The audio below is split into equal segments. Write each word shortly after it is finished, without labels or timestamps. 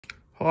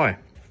Hi,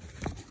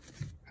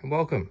 and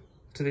welcome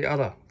to the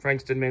other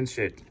Frankston Men's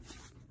Shed.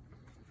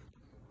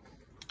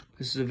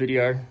 This is a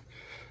video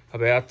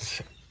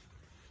about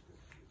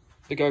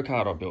the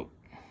go-kart I built.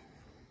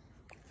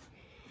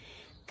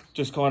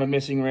 Just kind of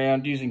messing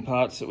around, using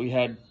parts that we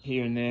had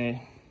here and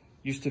there.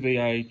 Used to be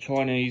a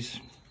Chinese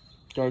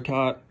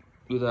go-kart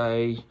with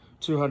a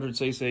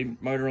 200cc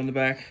motor on the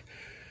back.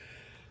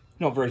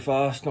 Not very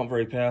fast, not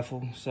very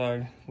powerful.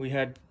 So we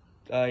had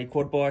a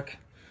quad bike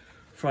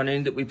front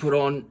end that we put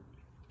on.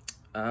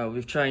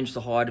 We've changed the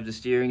height of the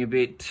steering a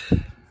bit.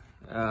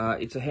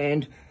 It's a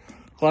hand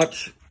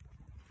clutch.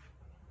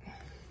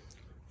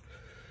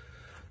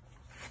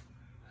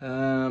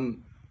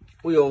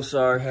 We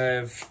also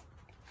have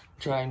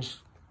changed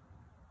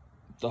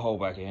the whole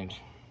back end.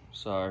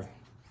 So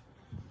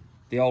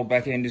the old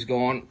back end is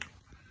gone.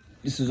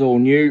 This is all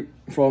new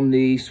from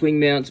the swing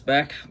mounts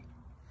back.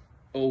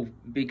 All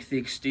big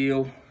thick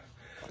steel.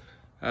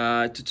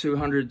 It's a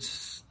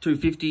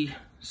 250cc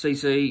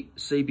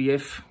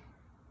CBF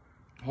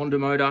Honda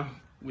motor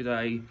with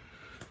a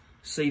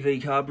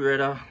CV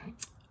carburetor.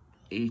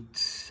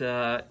 It's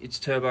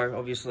turbo,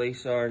 obviously,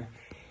 so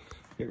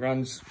it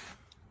runs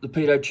the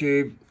pitot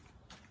tube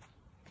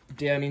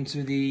down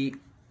into the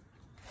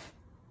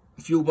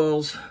fuel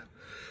bowls.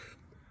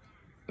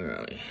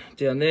 Where are we?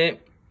 Down there,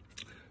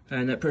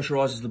 and that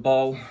pressurizes the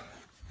bowl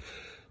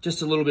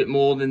just a little bit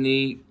more than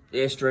the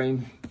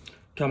airstream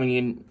coming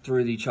in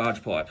through the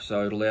charge pipe,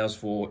 so it allows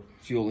for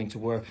fueling to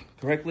work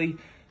correctly.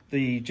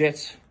 The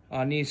jets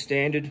are near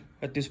standard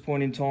at this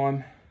point in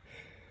time.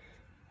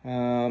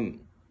 I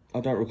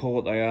don't recall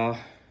what they are.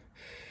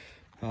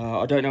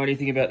 I don't know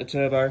anything about the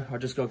turbo. I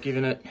just got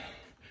given it.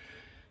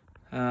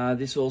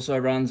 This also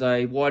runs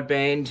a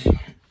wideband.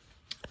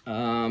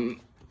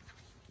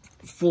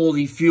 For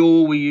the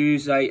fuel, we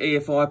use a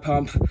EFI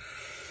pump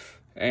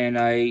and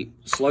a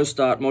slow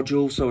start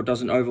module so it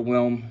doesn't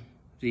overwhelm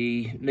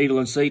the needle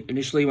and seat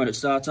initially when it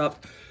starts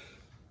up.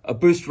 A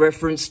boost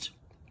referenced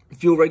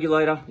fuel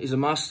regulator is a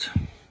must.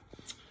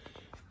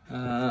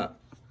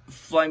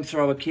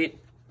 Flamethrower kit,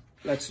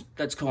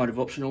 that's kind of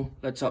optional,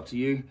 that's up to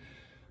you.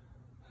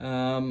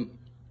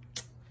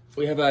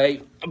 We have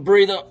a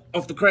breather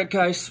off the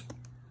crankcase,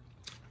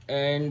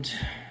 and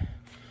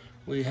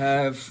we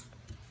have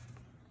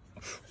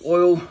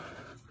oil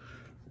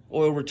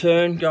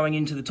return going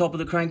into the top of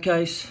the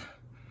crankcase.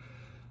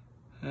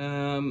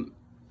 For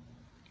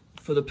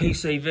the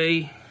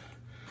PCV,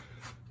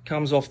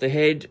 comes off the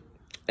head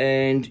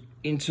and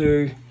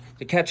into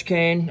the catch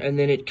can, and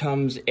then it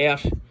comes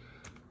out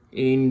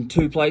in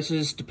two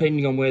places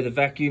depending on where the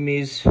vacuum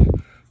is,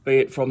 be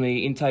it from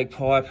the intake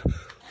pipe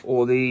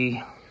or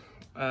the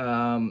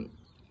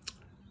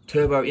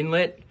turbo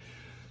inlet.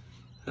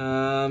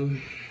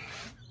 For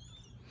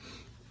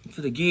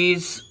the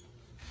gears,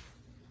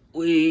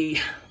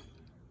 we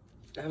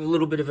have a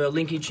little bit of a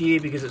linkage here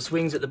because it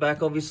swings at the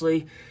back,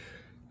 obviously.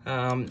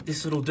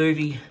 This little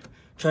doobie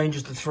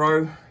changes the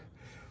throw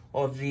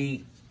of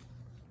the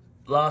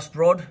last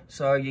rod,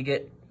 so you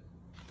get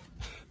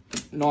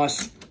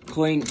nice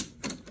clean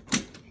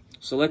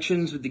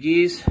selections with the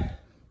gears.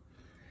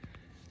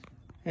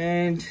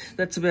 And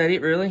that's about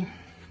it, really.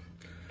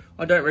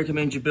 I don't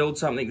recommend you build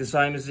something the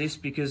same as this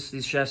because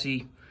this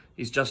chassis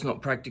is just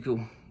not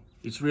practical.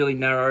 It's really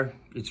narrow,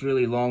 it's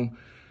really long,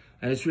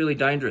 and it's really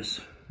dangerous.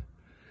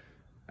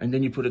 And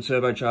then you put a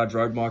turbocharged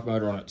road bike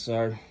motor on it,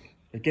 so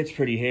it gets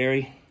pretty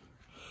hairy.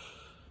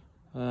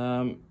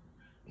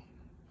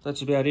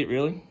 That's about it,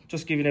 really.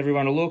 Just giving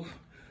everyone a look.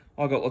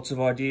 I got lots of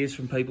ideas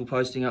from people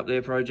posting up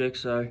their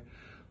projects, so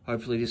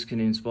hopefully this can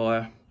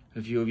inspire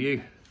a few of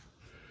you.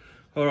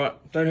 All right,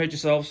 don't hurt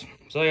yourselves.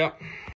 See ya.